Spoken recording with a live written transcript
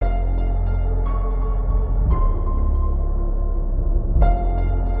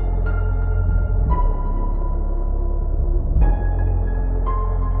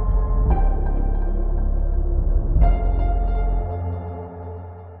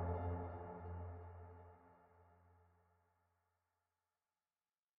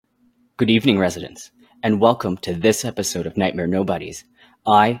Good evening, residents, and welcome to this episode of Nightmare Nobodies.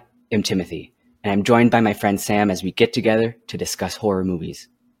 I am Timothy, and I'm joined by my friend Sam as we get together to discuss horror movies.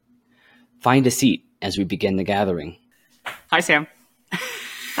 Find a seat as we begin the gathering. Hi, Sam.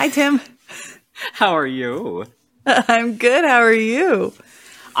 Hi, Tim. How are you? I'm good. How are you?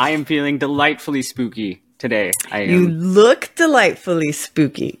 I am feeling delightfully spooky today. You look delightfully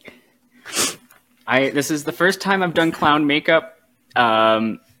spooky. This is the first time I've done clown makeup.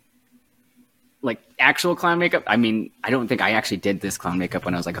 Like actual clown makeup. I mean, I don't think I actually did this clown makeup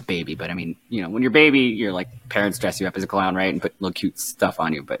when I was like a baby, but I mean, you know, when you're a baby, your like parents dress you up as a clown, right? And put little cute stuff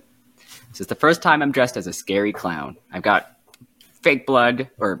on you. But this is the first time I'm dressed as a scary clown. I've got fake blood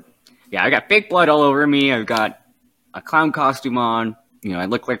I got fake blood all over me. I've got a clown costume on. You know, I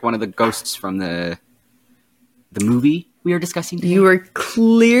look like one of the ghosts from the movie we were discussing today. You were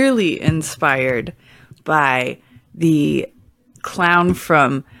clearly inspired by the clown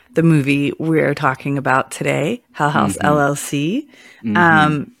from the movie we're talking about today, Hell House LLC.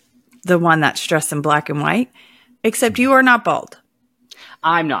 The one that's dressed in black and white, except you are not bald.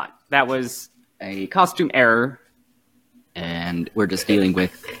 I'm not. That was a costume error, and we're just dealing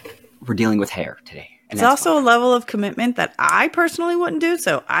with hair today. And it's also a level of commitment that I personally wouldn't do,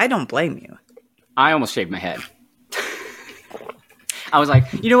 so I don't blame you. I almost shaved my head. I was like,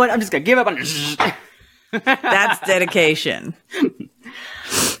 you know what? I'm just going to give up on it. That's dedication.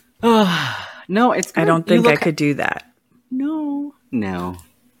 No, it's good. I don't think I could do that. No,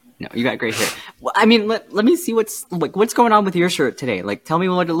 you got great hair. Well, I mean, let me see what's going on with your shirt today. Like, tell me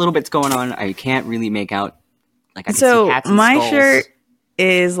what a little bit's going on. I can't really make out. Like, I can see hats and my skulls. shirt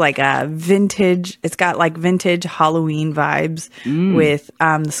is like a vintage. It's got like vintage Halloween vibes with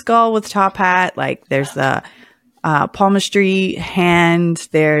the skull with top hat. Like, there's the palmistry hand.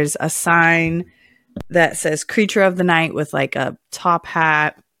 There's a sign that says "Creature of the Night" with like a top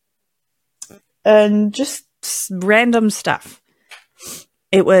hat. And just random stuff.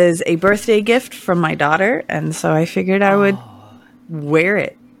 It was a birthday gift from my daughter, and so I figured I would wear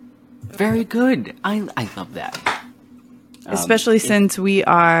it. Very good. I love that. Especially since we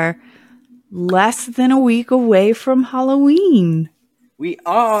are less than a week away from Halloween. We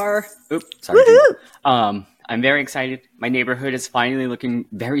are. Oops, sorry. I'm very excited. My neighborhood is finally looking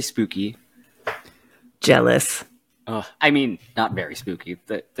very spooky. Jealous. I mean, not very spooky.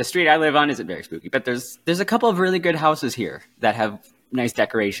 The street I live on isn't very spooky, but there's a couple of really good houses here that have nice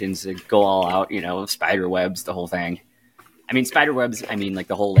decorations that go all out, you know, spider webs, the whole thing. I mean, spider webs, I mean, like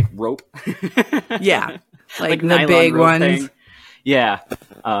the whole, like, rope. Yeah, like the big ones. Thing. Yeah,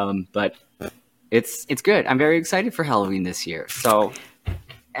 but it's good. I'm very excited for Halloween this year. So,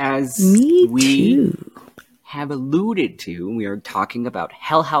 as we have alluded to, we are talking about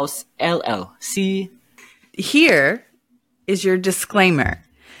Hell House LLC. Here is your disclaimer.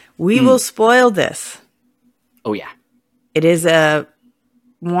 We will spoil this. Oh, yeah. It is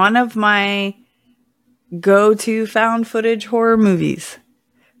one of my go-to found footage horror movies.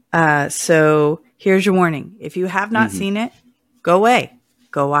 So here's your warning. If you have not seen it, go away.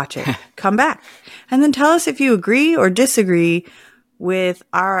 Go watch it. Come back. And then tell us if you agree or disagree with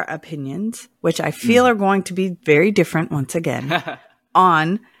our opinions, which I feel are going to be very different once again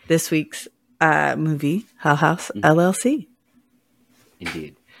on this week's movie, Hell House LLC.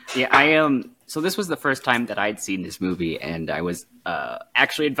 Indeed. Yeah, so this was the first time that I'd seen this movie, and I was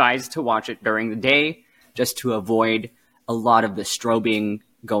actually advised to watch it during the day just to avoid a lot of the strobing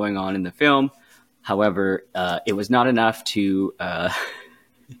going on in the film. However, it was not enough to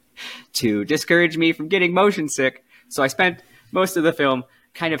discourage me from getting motion sick, so I spent most of the film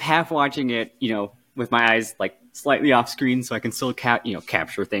kind of half watching it, you know, with my eyes like slightly off screen so I can still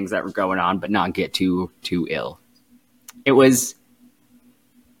capture things that were going on, but not get too ill. It was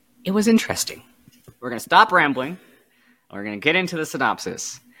interesting. We're going to stop rambling, and we're going to get into the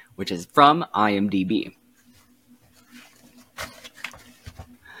synopsis, which is from IMDb.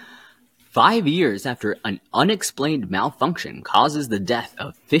 5 years after an unexplained malfunction causes the death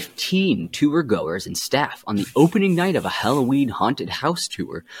of 15 tour-goers and staff on the opening night of a Halloween haunted house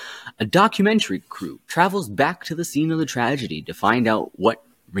tour, a documentary crew travels back to the scene of the tragedy to find out what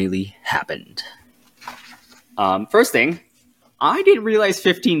really happened. First thing, I didn't realize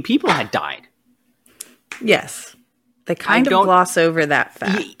 15 people had died. Yes. They kind of gloss over that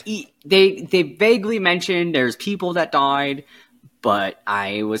fact. They vaguely mentioned there's people that died, but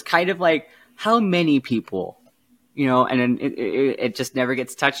I was kind of like, how many people? You know, and then it just never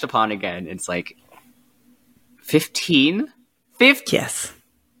gets touched upon again. It's like, 15? 15? Yes.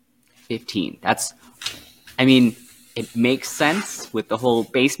 15. That's, I mean, it makes sense with the whole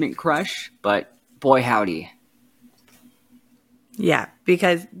basement crush, but boy howdy. Yeah,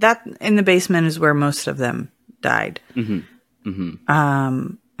 because that in the basement is where most of them died. And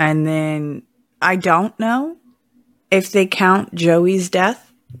then I don't know if they count Joey's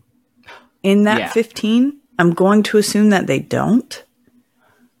death in that 15. I'm going to assume that they don't.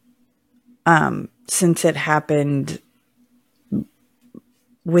 Since it happened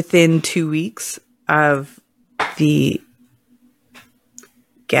within 2 weeks of the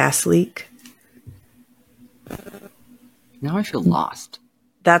gas leak. Now I feel lost.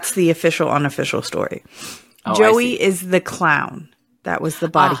 That's the official, unofficial story. Oh, Joey is the clown. That was the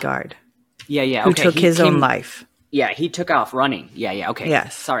bodyguard. Yeah. Who took his own life. Yeah, he took off running. Yeah. Okay.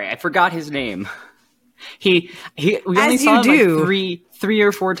 Yes. Sorry, I forgot his name. We only As saw you him do. like three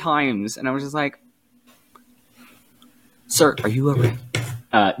or four times, and I was just like, "Sir, are you alright?"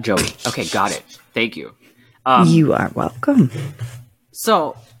 Joey. Okay, got it. Thank you. You are welcome.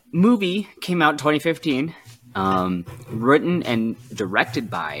 So, movie came out in 2015, written and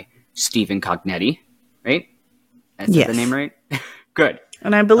directed by Stephen Cognetti, right? That's Yes. the name right? Good.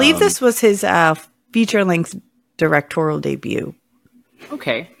 And I believe this was his feature-length directorial debut.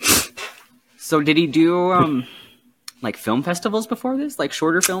 Okay. So did he do like film festivals before this? Like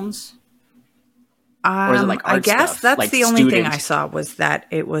shorter films? Or is it like art I guess stuff? that's Like the only thing student? I saw was that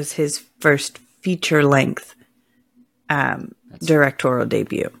it was his first feature-length directorial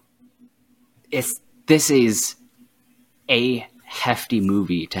debut. This is a hefty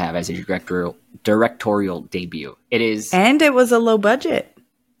movie to have as a directorial debut. It is And it was a low budget.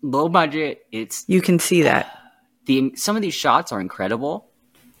 low budget. It's You can see that. some of these shots are incredible.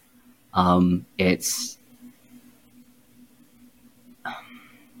 It's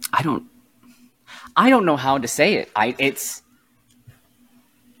I don't know how to say it.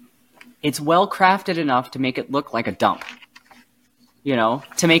 It's well crafted enough to make it look like a dump. You know,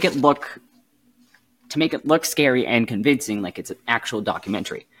 to make it look scary and convincing, like it's an actual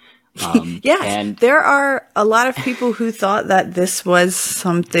documentary. Yes, and there are a lot of people who thought that this was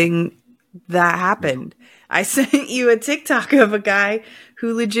something that happened. I sent you a TikTok of a guy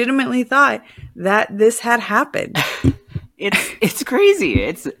who legitimately thought that this had happened. it's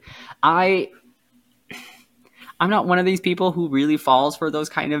crazy. I'm not one of these people who really falls for those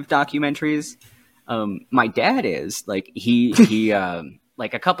kind of documentaries. My dad is like he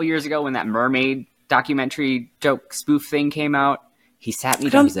like a couple years ago when that mermaid documentary joke spoof thing came out, he sat me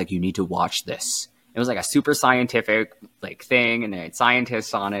down. He's like, "You need to watch this." It was like a super scientific like thing, and they had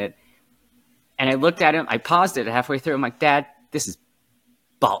scientists on it. And I looked at him. I paused it halfway through. I'm like, "Dad, this is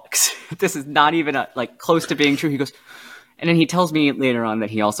bollocks. This is not even like close to being true." He goes, and then he tells me later on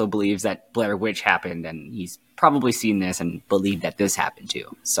that he also believes that Blair Witch happened, and he's probably seen this and believed that this happened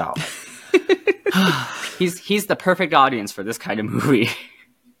too. So he's the perfect audience for this kind of movie.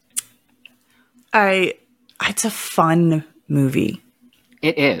 It's a fun movie.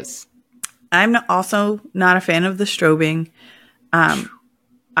 It is. I'm also not a fan of the strobing.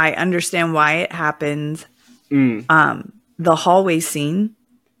 I understand why it happens. The hallway scene,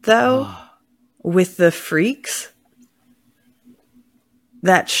 though, with the freaks,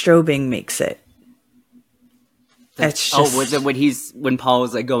 that strobing makes it. It's just, was it when Paul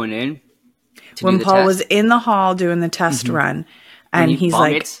was like going in? When Paul was in the hall doing the test run, and he's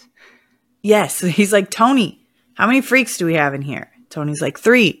vomits? like, yes, he's like, "Tony, how many freaks do we have in here?" Tony's like,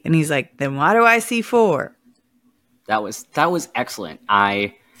 3. And he's like, "Then why do I see 4? That was excellent.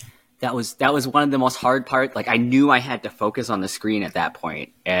 That was one of the most hard parts. Like I knew I had to focus on the screen at that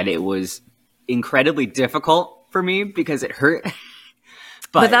point, and it was incredibly difficult for me because it hurt.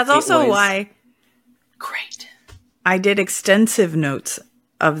 But that's also why great. I did extensive notes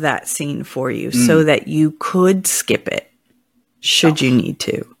of that scene for you so that you could skip it should you need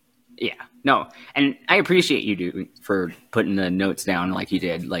to. Yeah. No, and I appreciate you for putting the notes down like you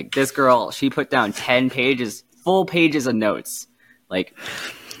did. Like this girl, she put down 10 pages, full pages of notes. Like,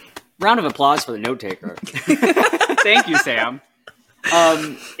 round of applause for the note taker. Thank you, Sam.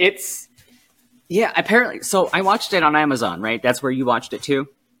 Apparently. So I watched it on Amazon, right? That's where you watched it too.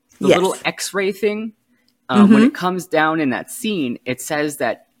 The little X-ray thing. When it comes down in that scene, it says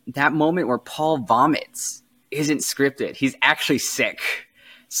that moment where Paul vomits isn't scripted. He's actually sick.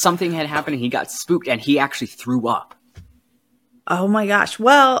 Something had happened and he got spooked and he actually threw up. Oh my gosh.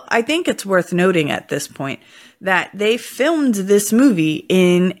 Well, I think it's worth noting at this point that they filmed this movie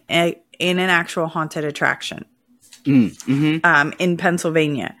in an actual haunted attraction in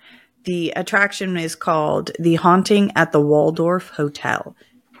Pennsylvania. The attraction is called The Haunting at the Waldorf Hotel.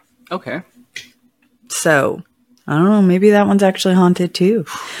 Okay. So, I don't know. Maybe that one's actually haunted too.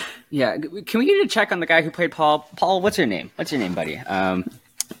 Yeah. Can we get a check on the guy who played Paul? Paul, what's your name? What's your name, buddy?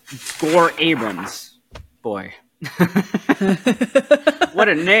 Gore Abrams. Boy. What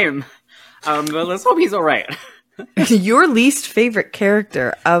a name. But let's hope he's all right. Your least favorite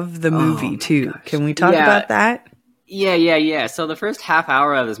character of the movie, too. Gosh. Can we talk about that? Yeah. So the first half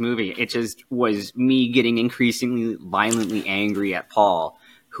hour of this movie, it just was me getting increasingly violently angry at Paul,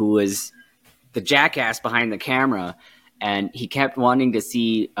 who was the jackass behind the camera, and he kept wanting to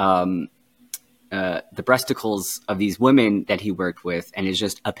see the breasticles of these women that he worked with, and is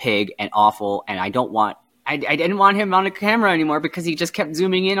just a pig and awful, and I didn't want him on the camera anymore because he just kept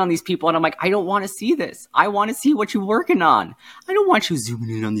zooming in on these people, and I'm like, I don't want to see this. I want to see what you're working on. I don't want you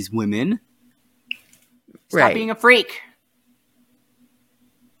zooming in on these women. Stop being a freak.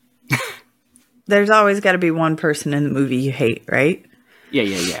 There's always got to be one person in the movie you hate, right?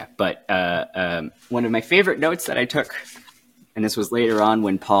 Yeah. But one of my favorite notes that I took, and this was later on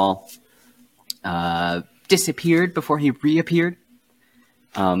when Paul disappeared before he reappeared,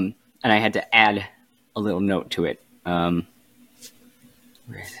 and I had to add a little note to it. Where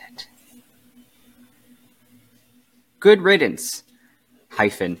is it? Good riddance,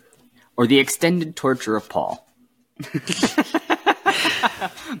 or the extended torture of Paul. Because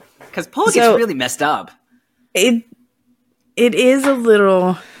Paul gets really messed up. It is a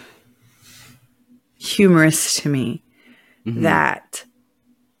little humorous to me that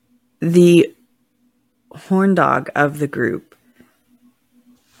the horn dog of the group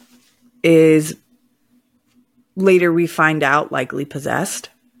is, later we find out, likely possessed.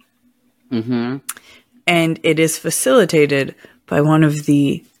 Mm-hmm. And it is facilitated by one of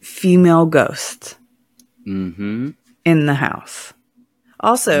the female ghosts in the house.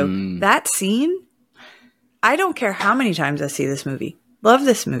 Also, that scene, I don't care how many times I see this movie. Love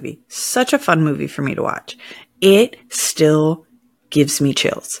this movie. Such a fun movie for me to watch. It still gives me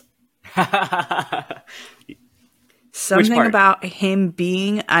chills. Something about him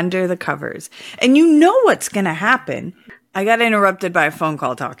being under the covers. And you know what's going to happen. I got interrupted by a phone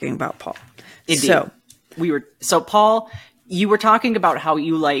call talking about Paul. Indeed. So Paul, you were talking about how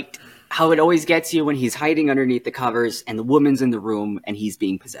you liked how it always gets you when he's hiding underneath the covers and the woman's in the room and he's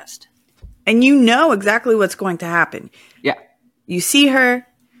being possessed. And you know exactly what's going to happen. Yeah. You see her,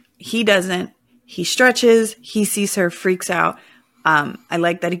 he doesn't. He stretches, he sees her, freaks out. I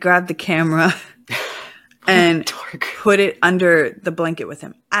like that he grabbed the camera and put it under the blanket with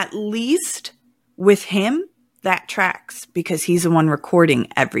him. At least with him, that tracks because he's the one recording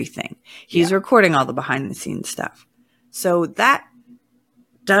everything. He's recording all the behind the scenes stuff. So that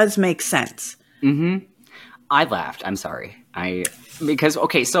does make sense. Mm-hmm. I laughed. I'm sorry.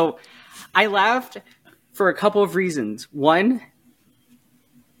 So I laughed for a couple of reasons. One,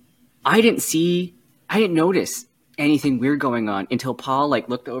 I didn't notice anything weird going on until Paul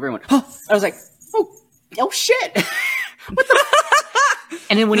looked over and went, oh, I was like, oh shit. What the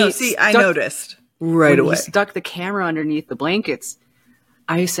And then when I noticed right away. He stuck the camera underneath the blankets.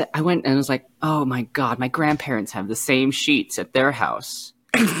 I went and I was like, oh my God, my grandparents have the same sheets at their house.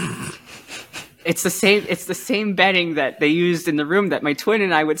 It's the same bedding that they used in the room that my twin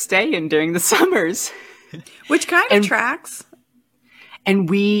and I would stay in during the summers. Which kind of tracks. And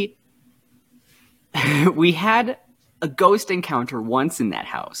we had a ghost encounter once in that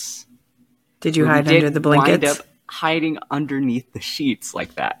house. Did you hide under the blankets? Wind up hiding underneath the sheets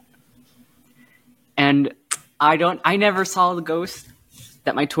like that. And I never saw the ghost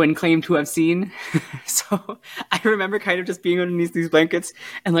that my twin claimed to have seen. So I remember kind of just being underneath these blankets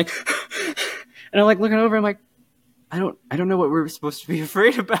and and I'm looking over, I'm like, I don't know what we're supposed to be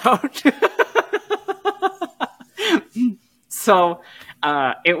afraid about. So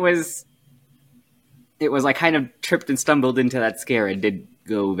it was I kind of tripped and stumbled into that scare. It did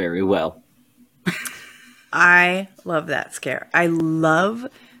go very well. I love that scare. I love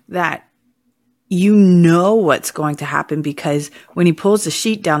that you know what's going to happen because when he pulls the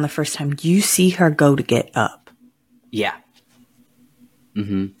sheet down the first time, you see her go to get up. Yeah.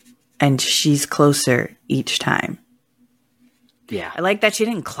 Mm-hmm. And she's closer each time. Yeah. I like that she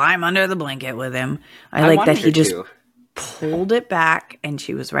didn't climb under the blanket with him. I like that he just pulled it back and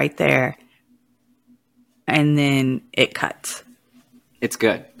she was right there. And then it cuts. It's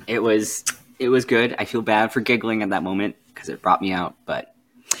good. It was good. I feel bad for giggling at that moment because it brought me out, but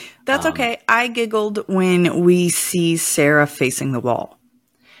that's okay. I giggled when we see Sarah facing the wall.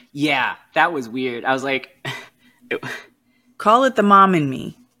 Yeah, that was weird. I was like, call it the mom in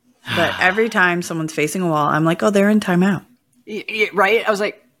me. But every time someone's facing a wall, I'm like, oh, they're in timeout. Right? I was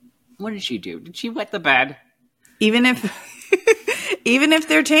like, what did she do? Did she wet the bed? Even if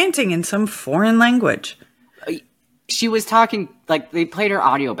they're chanting in some foreign language. She was talking, they played her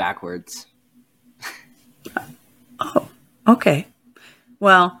audio backwards. Oh, okay.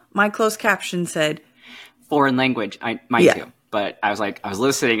 Well, my closed caption said, foreign language, mind Yeah. you. But I was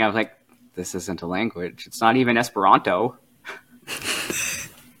listening. I was like, this isn't a language. It's not even Esperanto.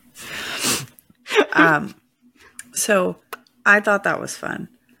 So I thought that was fun.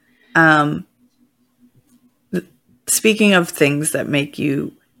 Speaking of things that make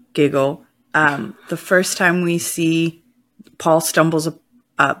you giggle, the first time we see Paul stumbles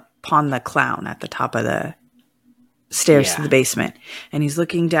upon the clown at the top of the stairs to the basement, and he's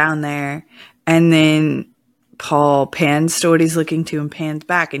looking down there, and then Paul pans to what he's looking to and pans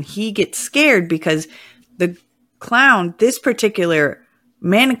back, and he gets scared because the clown, this particular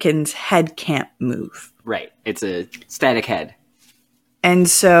mannequin's head can't move. Right. It's a static head. And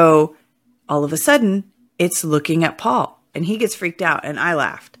so all of a sudden it's looking at Paul, and he gets freaked out, and I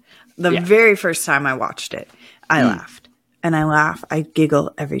laughed. The very first time I watched it, I laughed. And I laugh. I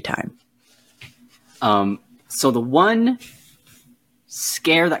giggle every time. So the one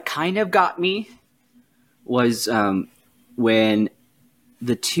scare that kind of got me was when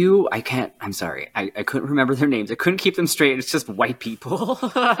the two, I'm sorry, I couldn't remember their names. I couldn't keep them straight. It's just white people.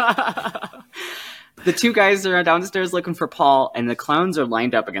 The two guys are downstairs looking for Paul, and the clowns are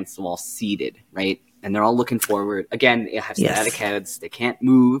lined up against the wall, seated, right? And they're all looking forward. Again, they have static heads. They can't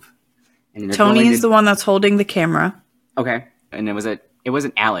move. And Tony is the one that's holding the camera. Okay. And it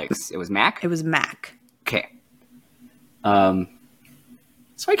wasn't Alex. It was Mac? It was Mac. Okay. So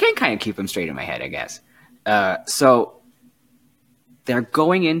I can kind of keep them straight in my head, I guess. So they're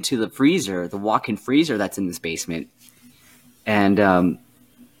going into the freezer, the walk-in freezer that's in this basement. And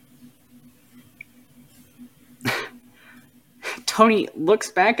Tony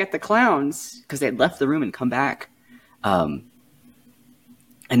looks back at the clowns because they had left the room and come back. And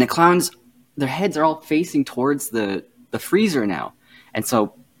the clowns, their heads are all facing towards the freezer now. And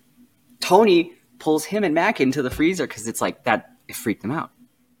so Tony pulls him and Mac into the freezer because it's like that, it freaked them out.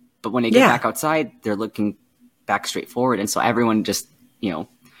 But when they get back outside, they're looking back straight forward. And so everyone just,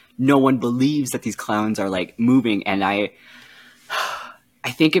 no one believes that these clowns are like moving. And I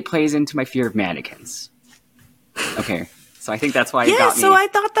think it plays into my fear of mannequins. Okay. So I think that's why it got me. So I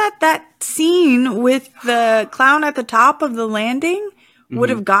thought that scene with the clown at the top of the landing would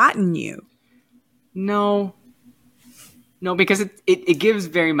have gotten you. No, because it gives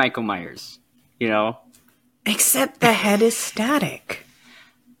very Michael Myers, Except the head is static.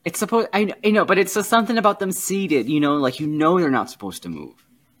 It's supposed, I know, but it's something about them seated, they're not supposed to move.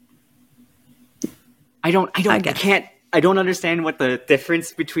 I don't understand what the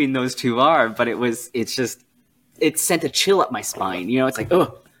difference between those two are, but it sent a chill up my spine, it's like,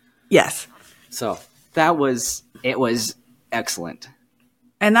 oh. Yes. So it was excellent.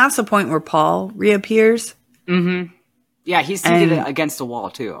 And that's the point where Paul reappears. Mm-hmm. Yeah, he's seated against a wall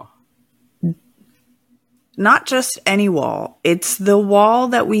too. Not just any wall. It's the wall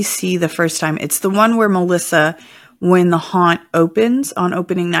that we see the first time. It's the one where Melissa, when the haunt opens on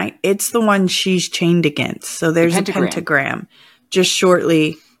opening night, it's the one she's chained against. So there's a pentagram just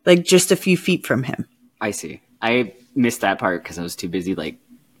shortly, like just a few feet from him. I see. I missed that part because I was too busy,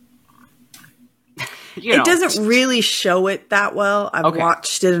 It doesn't really show it that well. I've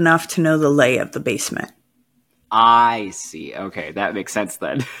watched it enough to know the lay of the basement. I see. Okay, that makes sense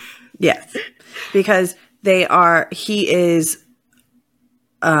then. Yes. Because he is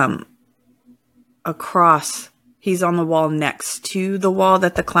across, he's on the wall next to the wall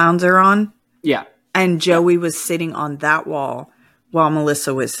that the clowns are on. Yeah. And Joey was sitting on that wall while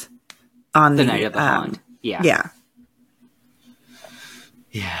Melissa was on the night of the haunt. Yeah. Yeah.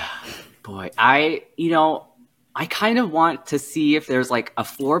 Yeah. Boy, I kind of want to see if there's like a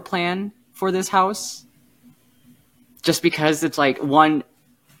floor plan for this house. Just because it's like, one,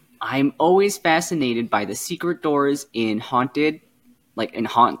 I'm always fascinated by the secret doors in haunts. I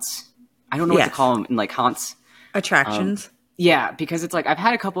don't know what to call them, in like haunts. Attractions. Yeah, because it's like, I've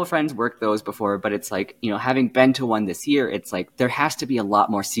had a couple of friends work those before, but it's like, having been to one this year, it's like, there has to be a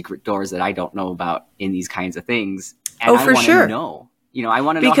lot more secret doors that I don't know about in these kinds of things. And for sure. I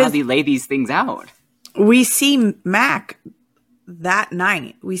want to know how they lay these things out. We see Mac that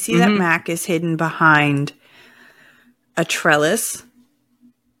night. We see that Mac is hidden behind a trellis.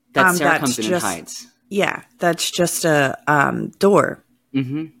 That Sarah comes in and hides. Yeah, that's just a door.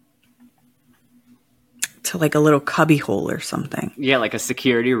 Mm-hmm. To like a little cubby hole or something. Yeah, like a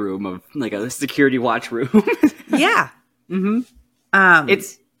security room like a security watch room. Yeah. Mm-hmm.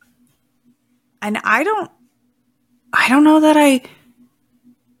 And I don't know that I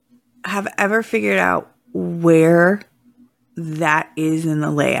have ever figured out where that is in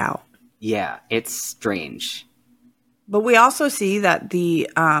the layout. Yeah, it's strange. But we also see that the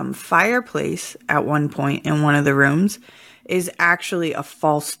fireplace at one point in one of the rooms is actually a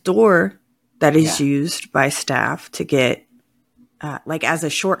false door that is used by staff to get, like, as a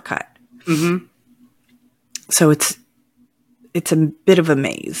shortcut. Mm-hmm. So it's a bit of a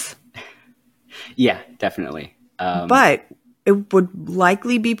maze. Yeah, definitely. But it would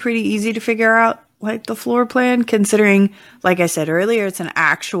likely be pretty easy to figure out, like, the floor plan, considering, like I said earlier, it's an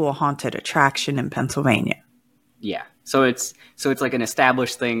actual haunted attraction in Pennsylvania. Yeah. So it's like an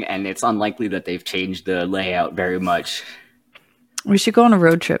established thing, and it's unlikely that they've changed the layout very much. We should go on a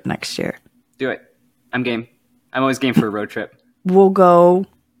road trip next year. Do it. I'm game. I'm always game for a road trip. We'll go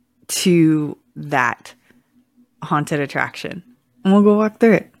to that haunted attraction, and we'll go walk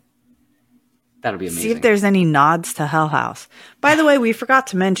through it. That'll be amazing. See if there's any nods to Hell House. By the way, we forgot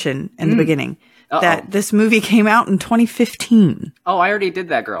to mention in the beginning that this movie came out in 2015. Oh, I already did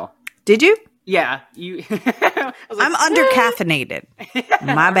that, girl. Did you? Yeah. You. I'm under-caffeinated.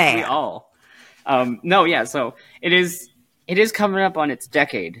 My bad. We all. No, yeah. So it is coming up on its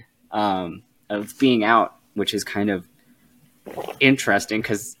decade of being out, which is kind of interesting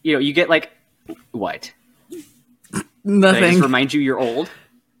because, you get like, what? Nothing. Did I just remind you you're old?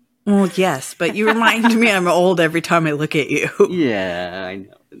 Well, yes, but you remind me I'm old every time I look at you. Yeah, I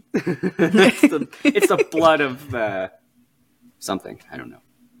know. it's the blood of something. I don't know.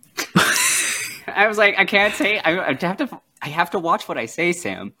 I was like, I can't say. I have to watch what I say,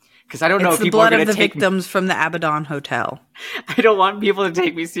 Sam, because I don't know if people are going to take the blood of the victims from the Abaddon Hotel. I don't want people to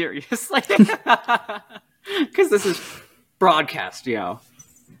take me seriously because this is broadcast, Yeah.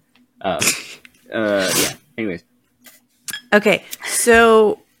 Anyways. Okay,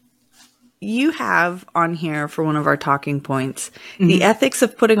 so you have on here for one of our talking points the ethics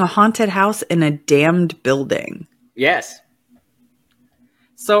of putting a haunted house in a damned building. Yes.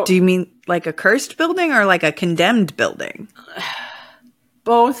 So, do you mean like a cursed building or like a condemned building?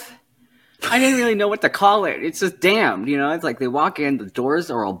 Both. I didn't really know what to call it. It's just damned, It's like they walk in, the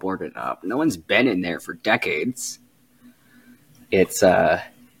doors are all boarded up. No one's been in there for decades. It's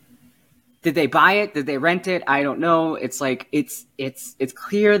did they buy it? Did they rent it? I don't know. It's like it's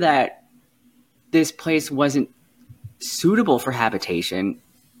clear that this place wasn't suitable for habitation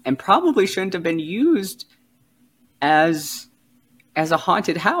and probably shouldn't have been used as a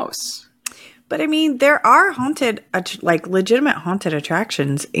haunted house. But I mean, there are legitimate haunted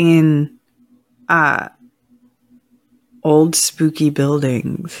attractions in old spooky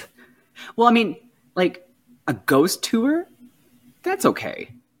buildings. Well, I mean, like a ghost tour, that's okay.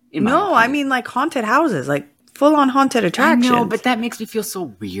 No, I mean like haunted houses, like full on haunted attractions. I know, but that makes me feel so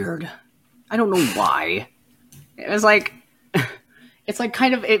weird. I don't know why. It was like, it's like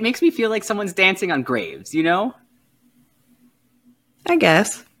kind of, it makes me feel like someone's dancing on graves, I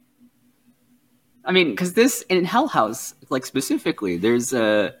guess. I mean, because this in Hell House, like specifically, there was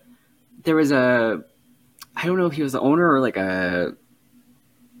a, I don't know if he was the owner or like I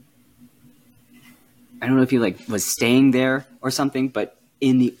don't know if he like was staying there or something, but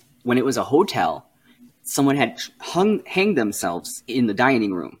when it was a hotel, someone had hanged themselves in the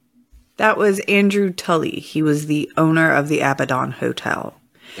dining room. That was Andrew Tully. He was the owner of the Abaddon Hotel.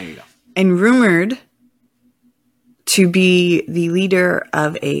 There you go. And rumored to be the leader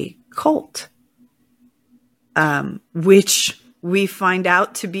of a cult, which we find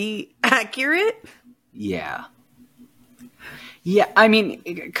out to be accurate. Yeah. Yeah, I mean,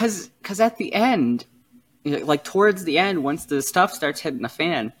 because at the end, like towards the end, once the stuff starts hitting the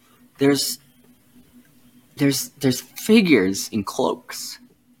fan, there's figures in cloaks.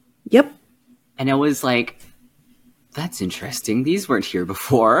 Yep. And I was like, that's interesting. These weren't here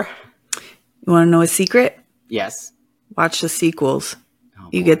before. You want to know a secret? Yes. Watch the sequels. Oh,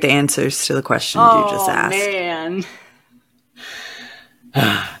 you get the answers to the questions you just asked. Oh, man.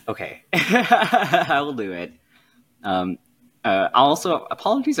 Okay. I will do it. Also,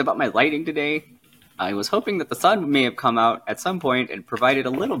 apologies about my lighting today. I was hoping that the sun may have come out at some point and provided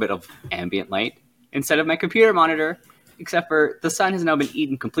a little bit of ambient light instead of my computer monitor, except for the sun has now been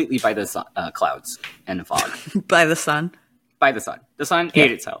eaten completely by the clouds and the fog. By the sun? By the sun. The sun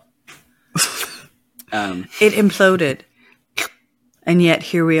ate itself. It imploded. And yet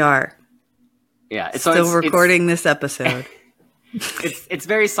here we are. Yeah. Still recording this episode. It's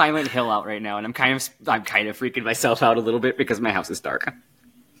very Silent Hill out right now, and I'm kind of freaking myself out a little bit because my house is dark.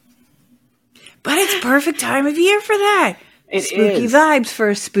 But it's perfect time of year for that. Spooky is. Vibes for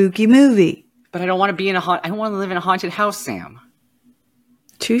a spooky movie. But I don't want to be I don't want to live in a haunted house, Sam.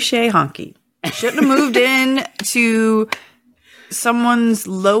 Touche, honky. Shouldn't have moved in to someone's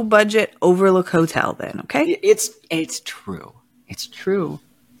low budget Overlook hotel then, okay? It's true. It's true.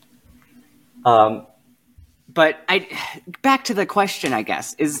 But back to the question, I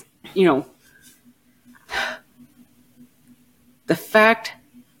guess, is, the fact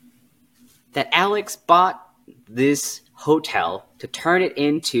that Alex bought this hotel to turn it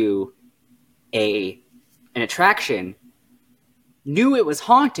into an attraction, knew it was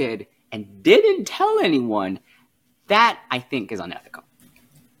haunted, and didn't tell anyone, that I think is unethical.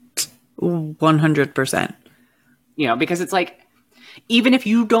 100%. You know, because it's like, even if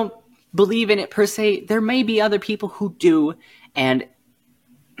you don't believe in it per se, there may be other people who do, and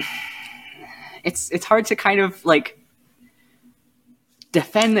it's hard to kind of like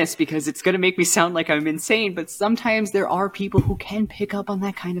defend this because it's going to make me sound like I'm insane, but sometimes there are people who can pick up on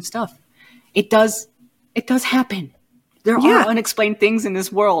that kind of stuff. It does happen. There are unexplained things in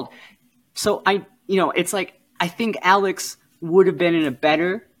this world. So it's like, I think Alex would have been in a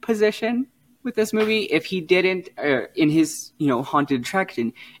better position with this movie if he didn't, in his, haunted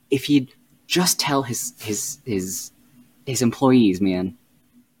attraction, if he'd just tell his employees, man.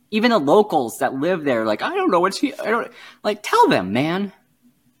 Even the locals that live there, like, I don't know tell them, man.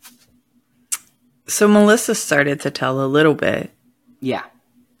 So Melissa started to tell a little bit. Yeah.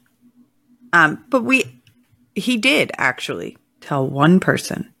 But he did actually tell one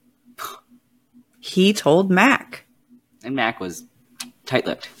person. He told Mac. And Mac was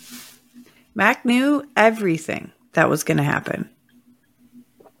tight-lipped. Mac knew everything that was going to happen.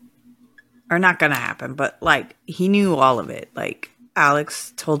 Or not going to happen, but like he knew all of it. Like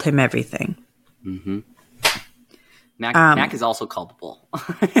Alex told him everything. Mm-hmm. Mac is also culpable.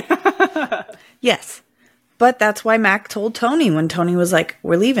 Yes. But that's why Mac told Tony when Tony was like,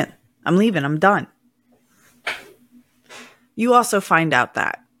 we're leaving. I'm leaving. I'm done. You also find out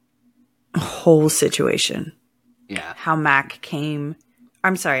that whole situation. Yeah. How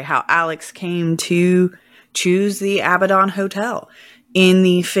Alex came to choose the Abaddon Hotel in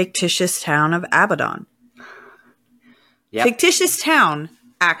the fictitious town of Abaddon. Yep. Fictitious town,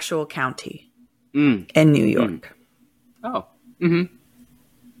 actual county in New York. Oh. Mm-hmm.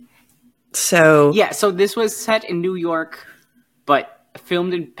 So. Yeah, so this was set in New York, but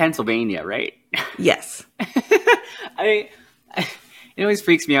filmed in Pennsylvania, right? Yes. It always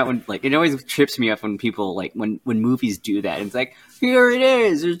freaks me out it always trips me up when people, like, when movies do that. It's like, here it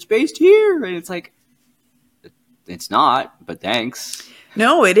is, it's based here. And it's like, it's not, but thanks.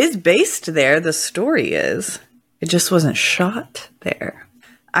 No, it is based there. The story is. It just wasn't shot there.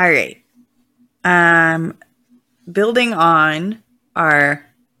 All right. Building on our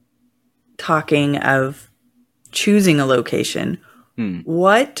talking of choosing a location,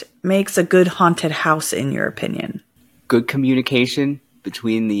 what makes a good haunted house in your opinion? Good communication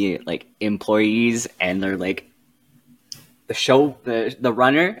between the employees and their the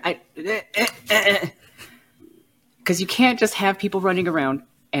runner. Because you can't just have people running around,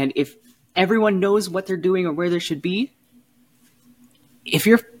 and if everyone knows what they're doing or where they should be, if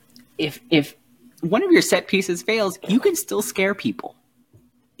one of your set pieces fails, you can still scare people.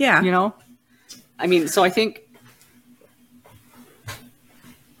 Yeah. I mean, so I think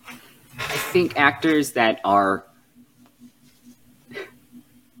actors that are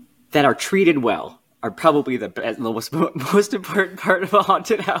treated well are probably the most important part of a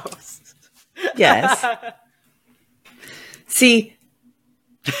haunted house. Yes. See,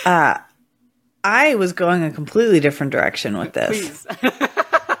 I was going a completely different direction with this. Please.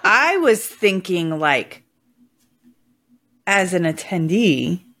 I was thinking, like, as an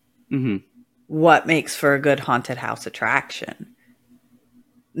attendee, what makes for a good haunted house attraction?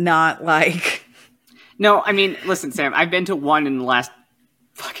 Not like... No, I mean, listen, Sam, I've been to one in the last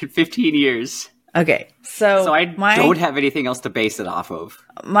fucking 15 years. Okay, so I don't have anything else to base it off of.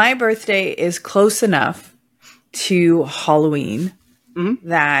 My birthday is close enough to Halloween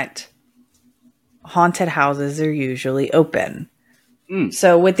that haunted houses are usually open.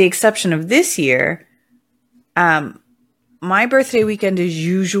 So with the exception of this year, my birthday weekend is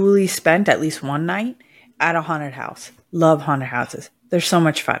usually spent at least one night at a haunted house. Love haunted houses. They're so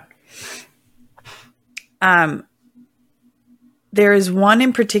much fun. There is one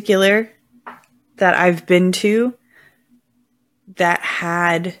in particular that I've been to that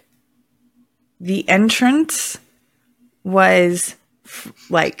had the entrance was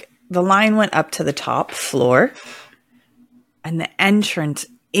like the line went up to the top floor, and the entrance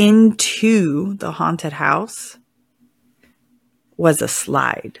into the haunted house was a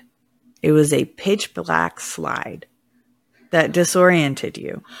slide. It was a pitch black slide that disoriented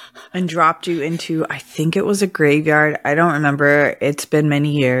you and dropped you into, I think it was a graveyard. I don't remember. It's been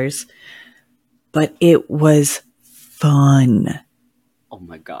many years, but it was fun. Oh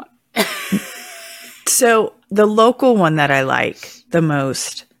my God. So the local one that I like the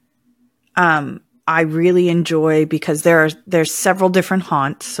most, I really enjoy because there's several different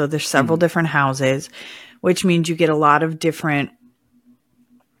haunts. So there's several different houses, which means you get a lot of different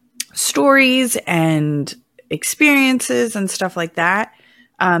stories and experiences and stuff like that.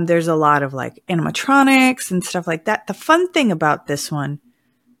 There's a lot of like animatronics and stuff like that. The fun thing about this one,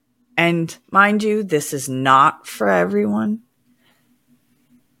 and mind you, this is not for everyone.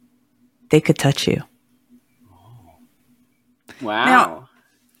 They could touch you. Wow. Now,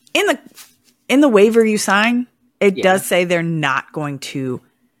 in the waiver you sign, it does say they're not going to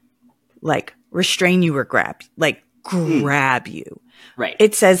like restrain you or grab you. Right.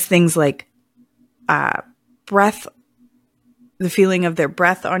 It says things like breath, the feeling of their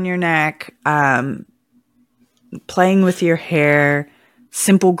breath on your neck, playing with your hair,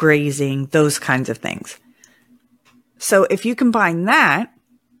 simple grazing, those kinds of things. So if you combine that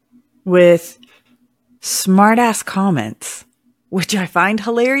with smart ass comments, which I find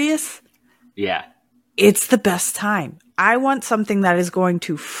hilarious. Yeah. It's the best time. I want something that is going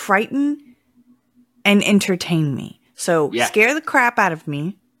to frighten and entertain me. So scare the crap out of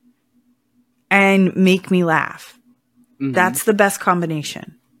me and make me laugh. Mm-hmm. That's the best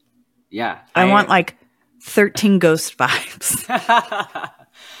combination. Yeah. I want like 13 ghost vibes.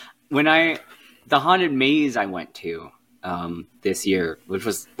 The haunted maze I went to this year, which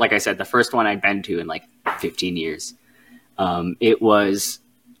was, like I said, the first one I'd been to in like 15 years. It was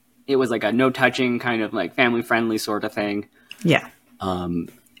like a no touching kind of like family friendly sort of thing. Yeah.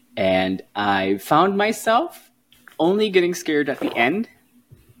 And I found myself only getting scared at the end.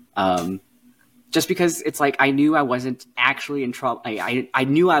 Just because it's like, I knew I wasn't actually in trouble. I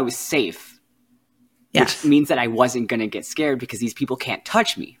knew I was safe, which means that I wasn't going to get scared because these people can't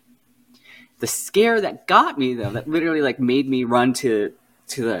touch me. The scare that got me though, that literally like made me run to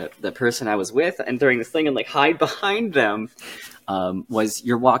the person I was with and during this thing and like hide behind them, was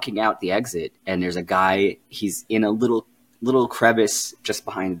you're walking out the exit and there's a guy, he's in a little crevice just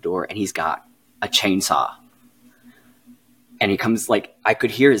behind the door and he's got a chainsaw. And he comes like, I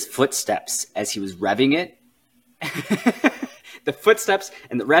could hear his footsteps as he was revving it. The footsteps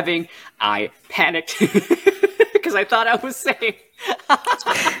and the revving, I panicked because I thought I was safe.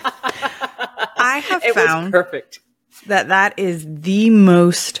 I have found perfect. that is the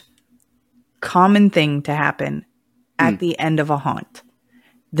most common thing to happen at the end of a haunt.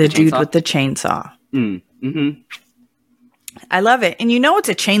 The dude with the chainsaw. Mm-hmm. I love it. And you know it's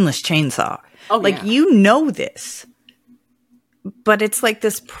a chainless chainsaw. Oh, like, you know this. But it's like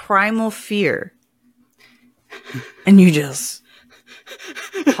this primal fear. And you just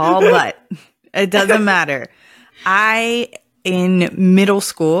haul butt. It doesn't matter. In middle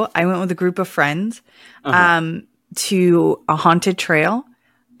school, I went with a group of friends to a haunted trail.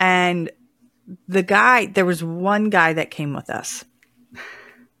 And there was one guy that came with us.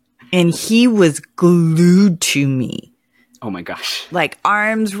 And he was glued to me. Oh my gosh. Like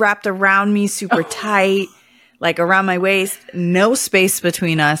arms wrapped around me super tight, like around my waist, no space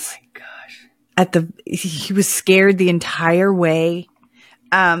between us. Oh my gosh. He was scared the entire way.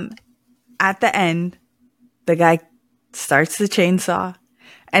 At the end, the guy starts the chainsaw.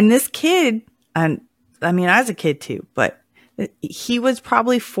 And this kid, and I mean, I was a kid too, but he was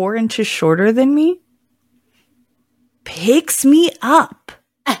probably 4 inches shorter than me, picks me up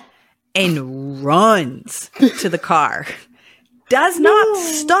and runs to the car. Does not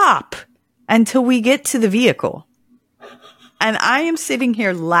stop until we get to the vehicle. And I am sitting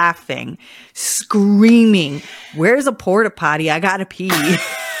here laughing, screaming, where's a porta potty? I gotta pee.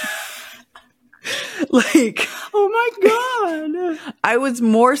 Like, oh my God. I was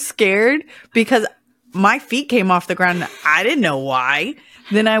more scared because my feet came off the ground. I didn't know why.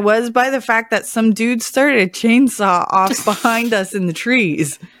 Than I was by the fact that some dude started a chainsaw off behind us in the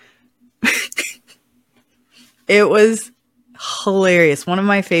trees. It was hilarious. One of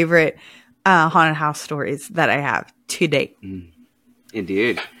my favorite haunted house stories that I have to date.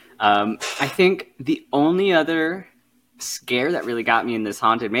 Indeed. I think the only other scare that really got me in this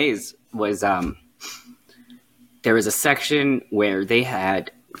haunted maze was there was a section where they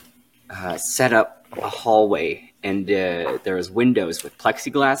had set up a hallway and there was windows with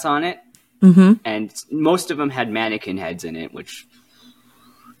plexiglass on it. Mm-hmm. And most of them had mannequin heads in it, which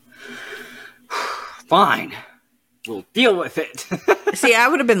fine. We'll deal with it. See, I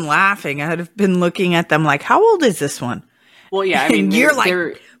would have been laughing. I would have been looking at them like, how old is this one? Well, yeah, I mean, and you're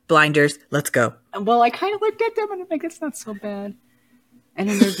like, blinders, let's go. Well, I kind of looked at them and I'm like, it's not so bad. And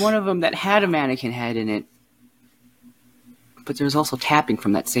then there's one of them that had a mannequin head in it, but there was also tapping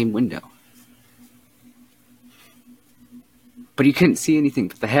from that same window. But you couldn't see anything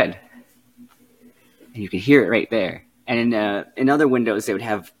but the head. And you could hear it right there. And in other windows, they would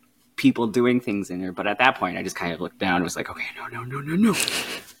have people doing things in there, but at that point I just kind of looked down and was like, okay, no,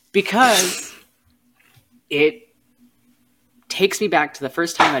 because it takes me back to the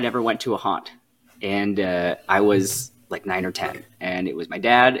first time I'd ever went to a haunt. And I was like 9 or 10. And it was my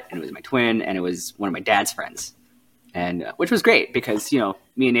dad, and it was my twin, and it was one of my dad's friends. And which was great because,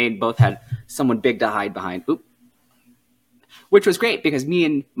 me and Aid both had someone big to hide behind. Which was great because me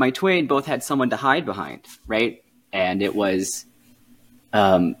and my twin both had someone to hide behind, right? And it was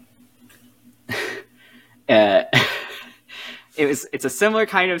it's a similar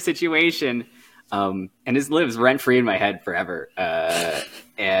kind of situation, and it lives rent free in my head forever.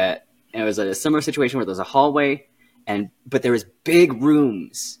 And it was a similar situation where there's a hallway, but there was big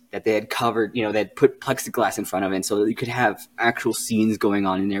rooms that they had covered. They had put plexiglass in front of it, so that you could have actual scenes going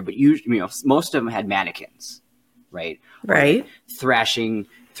on in there. But usually, most of them had mannequins, right? Right. Thrashing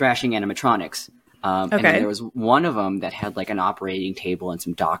animatronics. And then there was one of them that had like an operating table and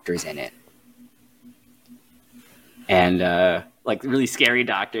some doctors in it. And like really scary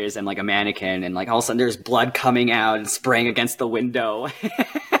doctors and like a mannequin, and like all of a sudden there's blood coming out and spraying against the window.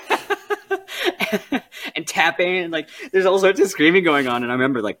 And tapping, and like there's all sorts of screaming going on. And I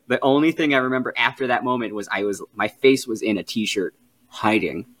remember like the only thing I remember after that moment was my face was in a t-shirt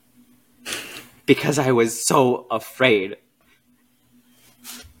hiding because I was so afraid.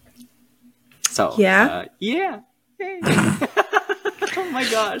 So yeah. Oh my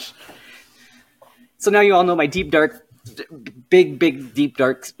gosh. So now you all know my deep dark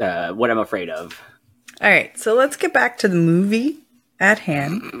what I'm afraid of. All right, so let's get back to the movie at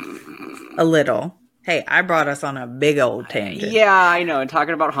hand a little. Hey, I brought us on a big old tangent. Yeah, I know, and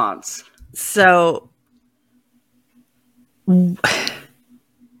talking about haunts. So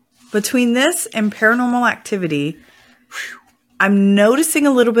between this and Paranormal Activity, I'm noticing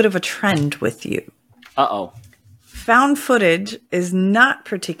a little bit of a trend with you. Uh-oh. Found footage is not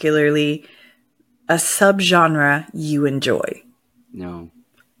particularly a subgenre you enjoy. No.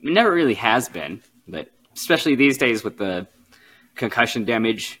 It never really has been, but especially these days with the concussion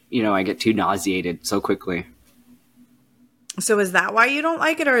damage, I get too nauseated so quickly. So is that why you don't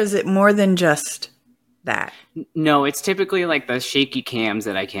like it, or is it more than just that? No, it's typically like the shaky cams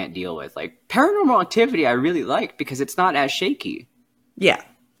that I can't deal with. Like Paranormal Activity I really like because it's not as shaky. Yeah.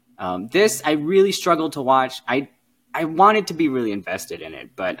 This I really struggled to watch. I wanted to be really invested in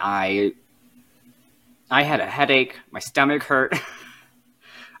it, but I had a headache. My stomach hurt.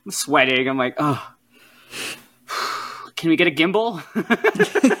 I'm sweating. I'm like, oh, can we get a gimbal?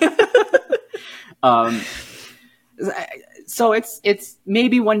 So it's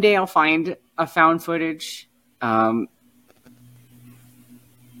maybe one day I'll find a found footage. I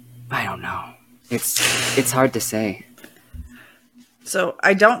don't know. It's hard to say. So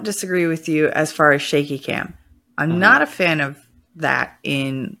I don't disagree with you as far as shaky cam. I'm not a fan of that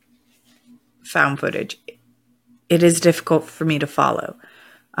in found footage. It is difficult for me to follow.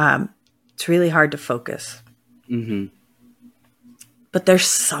 It's really hard to focus. Mm-hmm. But there's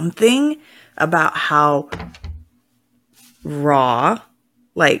something about how raw,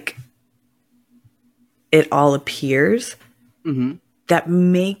 like, it all appears,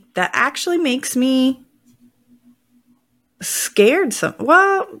 that actually makes me scared.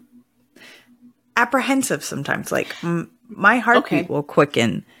 Apprehensive sometimes. Like my heartbeat will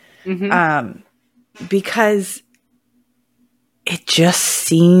quicken, because it just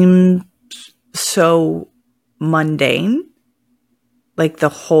seems so mundane, like the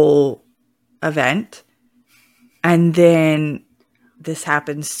whole event. And then this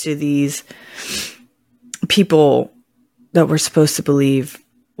happens to these people that we're supposed to believe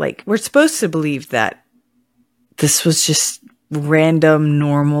that this was just random,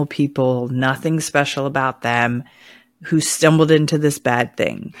 normal people, nothing special about them, who stumbled into this bad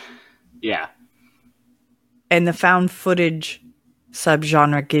thing. Yeah. And the found footage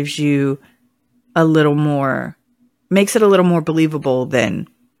subgenre gives you makes it a little more believable than,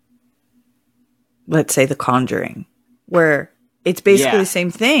 let's say, The Conjuring, where it's basically the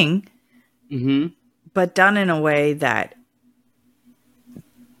same thing, but done in a way that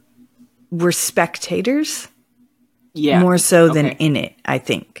we're spectators more so than in it, I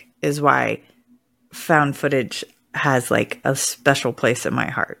think, is why found footage has like a special place in my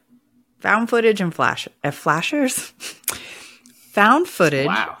heart. Found footage and flashers? Found footage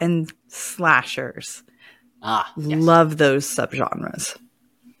and slashers. Ah, yes. Love those subgenres.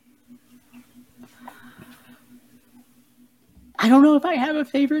 I don't know if I have a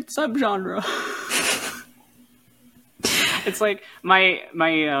favorite subgenre. It's like my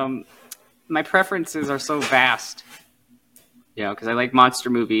preferences are so vast. Because I like monster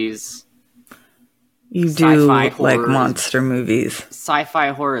movies. You do like monster movies. Sci-fi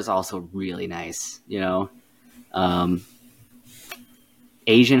horror is also really nice.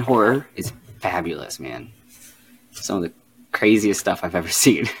 Asian horror is fabulous, man. Some of the craziest stuff I've ever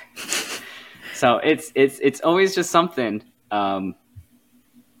seen. So it's always just something.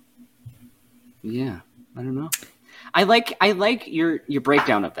 Yeah, I don't know. I like your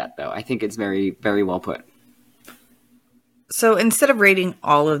breakdown of that though. I think it's very, very well put. So instead of rating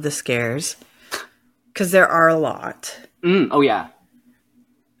all of the scares, because there are a lot. Oh yeah.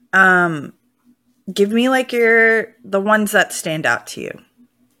 Give me like the ones that stand out to you.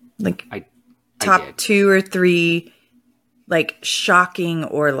 Like top 2 or 3, like shocking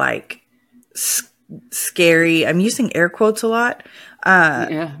or like scary. I'm using air quotes a lot.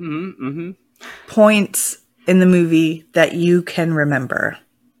 Yeah. Points in the movie that you can remember.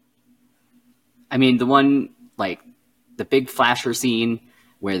 I mean, the one, like, the big flasher scene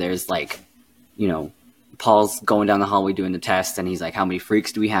where there's, like, you know, Paul's going down the hallway doing the test, and he's like, how many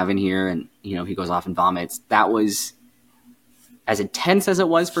freaks do we have in here? And, you know, he goes off and vomits. That was, as intense as it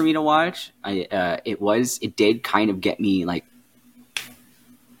was for me to watch, it did kind of get me, like,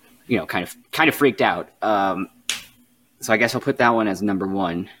 you know, kind of freaked out. So I guess I'll put that one as number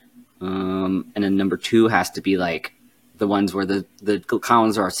 1. And then number 2 has to be, like, the ones where the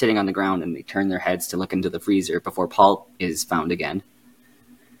clowns are sitting on the ground and they turn their heads to look into the freezer before Paul is found again.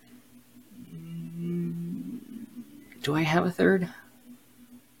 Do I have a third?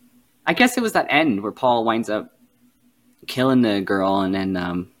 I guess it was that end where Paul winds up killing the girl and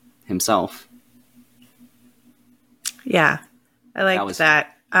then himself. Yeah, I like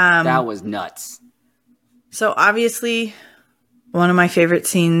that. That was nuts. So obviously, one of my favorite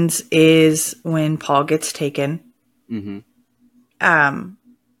scenes is when Paul gets taken. Mm-hmm.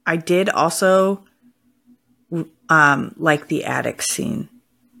 I did also like the attic scene.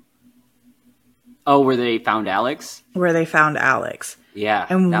 Oh, where they found Alex? Where they found Alex. Yeah.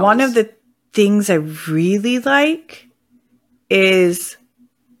 And one of the things I really like is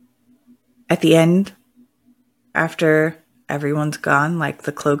at the end, after everyone's gone, like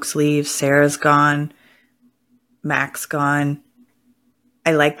the cloaks leave, Sarah's gone, Mac's gone.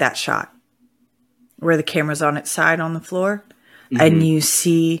 I like that shot where the camera's on its side on the floor, and you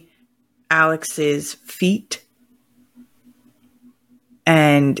see Alex's feet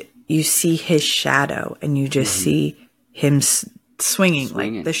and you see his shadow, and you just see him swinging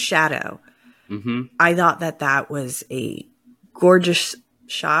like the shadow. I thought that was a gorgeous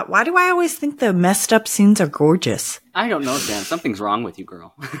shot. Why do I always think the messed up scenes are gorgeous? I don't know, Dan. Something's wrong with you,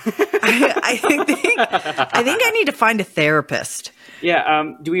 girl. I think I need to find a therapist.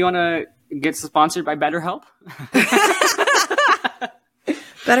 Yeah. Do we want to get sponsored by BetterHelp?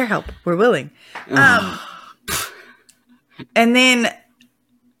 BetterHelp. We're willing. And then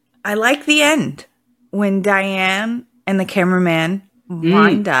I like the end when Diane and the cameraman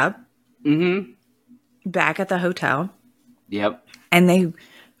wind up back at the hotel. Yep. And they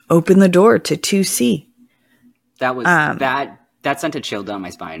open the door to 2C. That was that sent a chill down my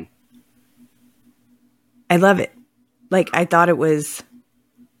spine. I love it. Like, I thought it was,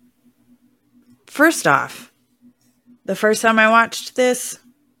 first off, the first time I watched this,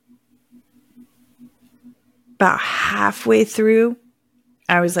 about halfway through,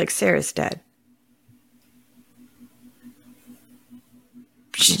 I was like, Sarah's dead.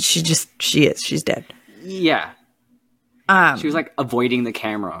 She is. She's dead. Yeah. She was like avoiding the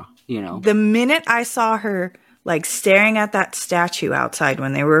camera, you know. The minute I saw her like staring at that statue outside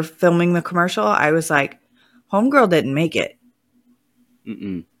when they were filming the commercial, I was like, homegirl didn't make it.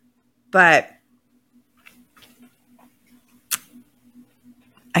 But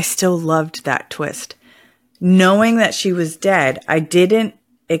I still loved that twist. Knowing that she was dead, I didn't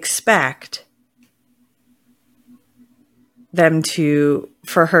expect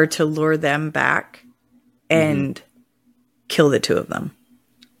for her to lure them back and kill the two of them.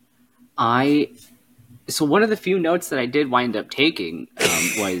 So one of the few notes that I did wind up taking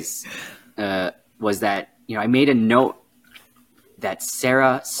was that, you know, I made a note that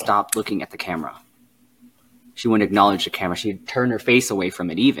Sarah stopped looking at the camera. She wouldn't acknowledge the camera. She'd turn her face away from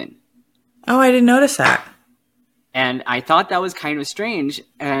it even. Oh, I didn't notice that. And I thought that was kind of strange.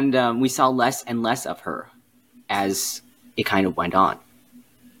 And we saw less and less of her as it kind of went on.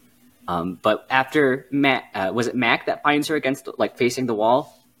 But after was it Mac that finds her against, like, facing the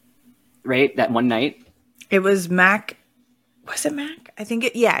wall, right? That one night. It was Mac. Was it Mac? I think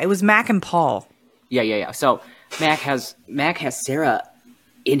it was Mac and Paul. Yeah. So Mac has Sarah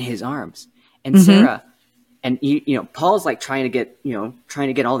in his arms, and Sarah, and you know, Paul's like trying to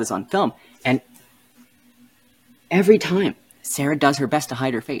get all this on film, and every time Sarah does her best to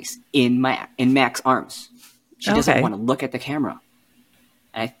hide her face in Mac's arms. She doesn't want to look at the camera.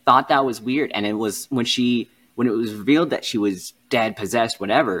 And I thought that was weird. And it was when it was revealed that she was dead, possessed,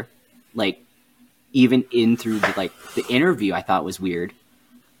 whatever, like, even in through the interview, I thought was weird.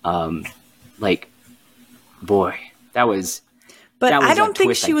 Like, boy, that was. But that was I don't think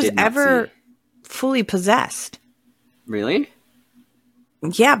twist she I was did not ever see. fully possessed. Really?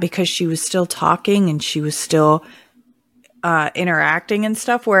 Yeah, because she was still talking and she was still interacting and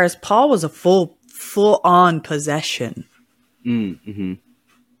stuff, whereas Paul was a full on possession. Mm-hmm.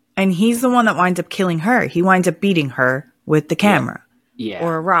 And he's the one that winds up killing her. He winds up beating her with the camera. Yeah.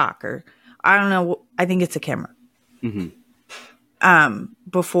 Or a rock, or I don't know. I think it's a camera. Mm-hmm.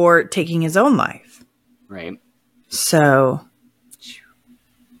 Before taking his own life. Right. So. It's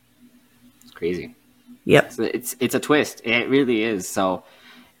crazy. Yep. So it's a twist. It really is. So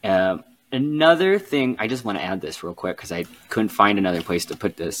another thing, I just want to add this real quick because I couldn't find another place to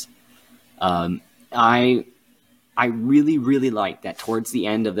put this. I really, really like that towards the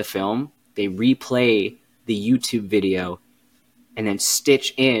end of the film, they replay the YouTube video and then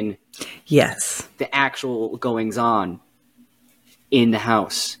stitch in the actual goings on in the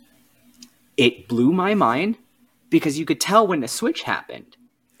house. It blew my mind because you could tell when the switch happened.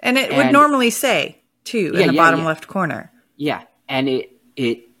 And it would normally say, too, in the bottom left corner. Yeah. And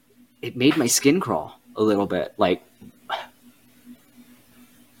it made my skin crawl a little bit. Like,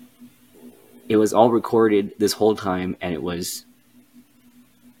 it was all recorded this whole time, and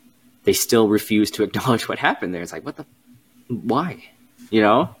they still refused to acknowledge what happened there. It's like, why? You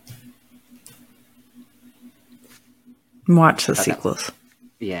know? Watch the sequels.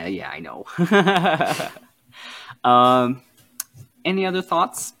 Yeah, I know. Any other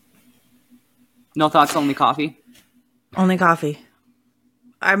thoughts? No thoughts, only coffee? Only coffee.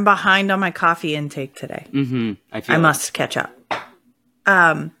 I'm behind on my coffee intake today. Mm-hmm. I must catch up.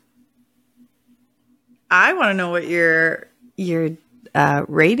 I want to know what your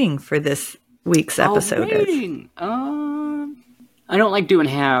rating for this week's episode is. I don't like doing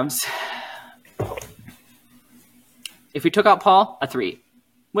halves. If we took out Paul, a 3.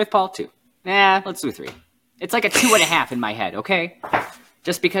 With Paul, 2. Nah, let's do 3. It's like a 2.5 in my head, okay?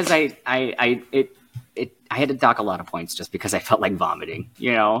 Just because I had to dock a lot of points just because I felt like vomiting,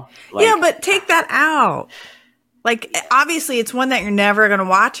 you know? Yeah, but take that out. Like, obviously, it's one that you're never going to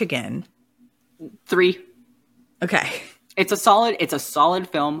watch again. 3. Okay. It's a solid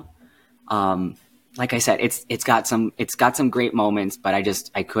film. Like I said, it's got some great moments, but I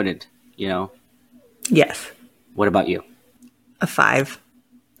couldn't, you know? Yes. What about you? A 5.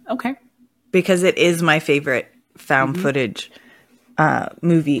 Okay. Because it is my favorite found footage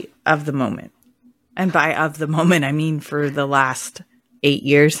movie of the moment. And by of the moment, I mean for the last 8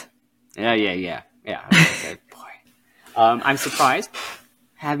 years. Yeah. Okay, boy. I'm surprised.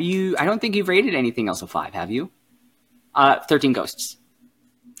 I don't think you've rated anything else a 5, have you? 13 Ghosts.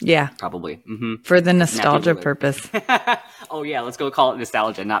 Yeah. Probably. Mm-hmm. For the nostalgia purpose. Oh, yeah. Let's go call it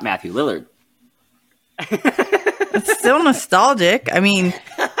nostalgia, not Matthew Lillard. It's still nostalgic. I mean,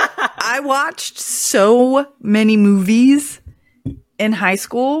 I watched so many movies in high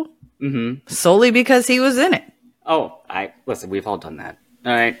school solely because he was in it. Oh, listen, we've all done that.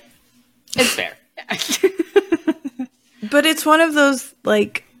 All right. It's fair. But it's one of those,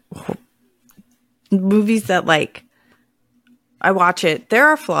 like, movies that, like, I watch it. There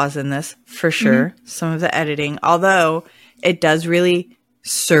are flaws in this, for sure. Some of the editing, although it does really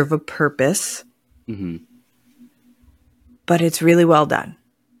serve a purpose. But it's really well done.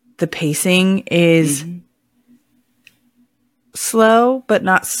 The pacing is slow, but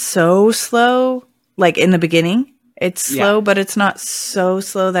not so slow. Like in the beginning, it's slow, but it's not so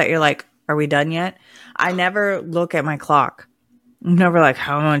slow that you're like, are we done yet? I never look at my clock. I'm never like,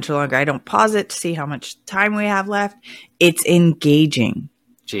 how much longer? I don't pause it to see how much time we have left. It's engaging.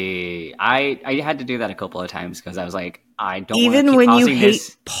 Gee, I had to do that a couple of times because I was like, I don't want to even keep when you pausing hate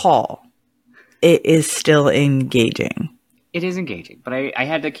this. Paul, it is still engaging. It is engaging, but I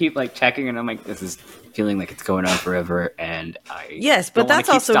had to keep like checking, and I'm like, this is feeling like it's going on forever, and but that's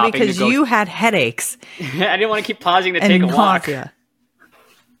also because you had headaches. I didn't want to keep pausing to take a walk.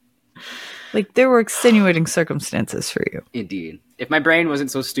 Like there were extenuating circumstances for you. Indeed, if my brain wasn't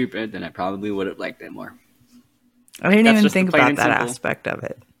so stupid, then I probably would have liked it more. I didn't even think about that aspect of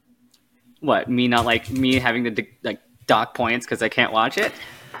it. What, me having to dock points because I can't watch it?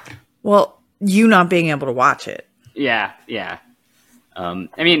 Well, you not being able to watch it. Yeah. I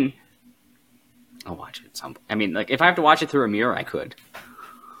mean, I'll watch it. I mean, like, if I have to watch it through a mirror, I could.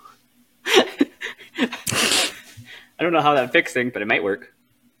 I don't know how that fixed things, but it might work.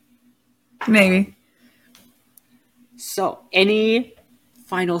 Maybe. So, any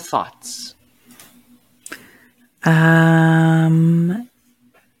final thoughts? No.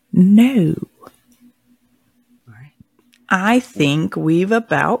 All right. I think we've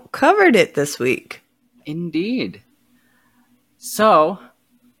about covered it this week. Indeed. So,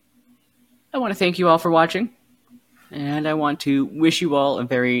 I want to thank you all for watching, and I want to wish you all a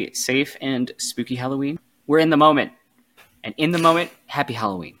very safe and spooky Halloween. We're in the moment, and in the moment, happy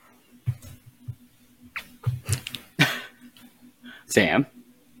Halloween. Sam?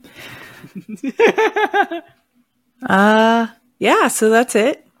 Yeah, so that's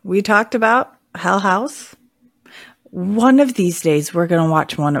it. We talked about Hell House. One of these days, we're going to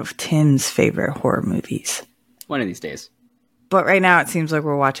watch one of Tim's favorite horror movies. One of these days. But right now, it seems like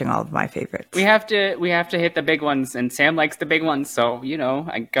we're watching all of my favorites. We have to hit the big ones, and Sam likes the big ones, so, you know,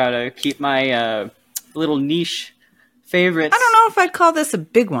 I gotta keep my little niche favorites. I don't know if I'd call this a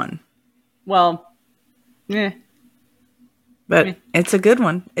big one. Well, yeah. But it's a good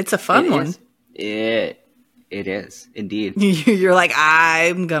one. It's a fun one. It is, indeed. You're like,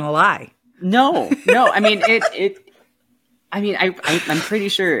 I'm going to lie. No. I mean, I'm pretty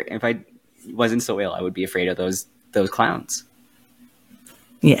sure if I wasn't so ill, I would be afraid of those clowns.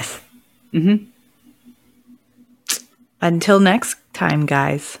 Yes. Mm-hmm. Until next time,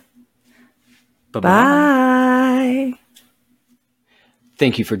 guys. Bye-bye. Bye.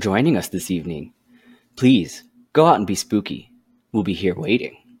 Thank you for joining us this evening. Please, go out and be spooky. We'll be here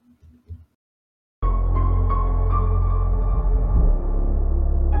waiting.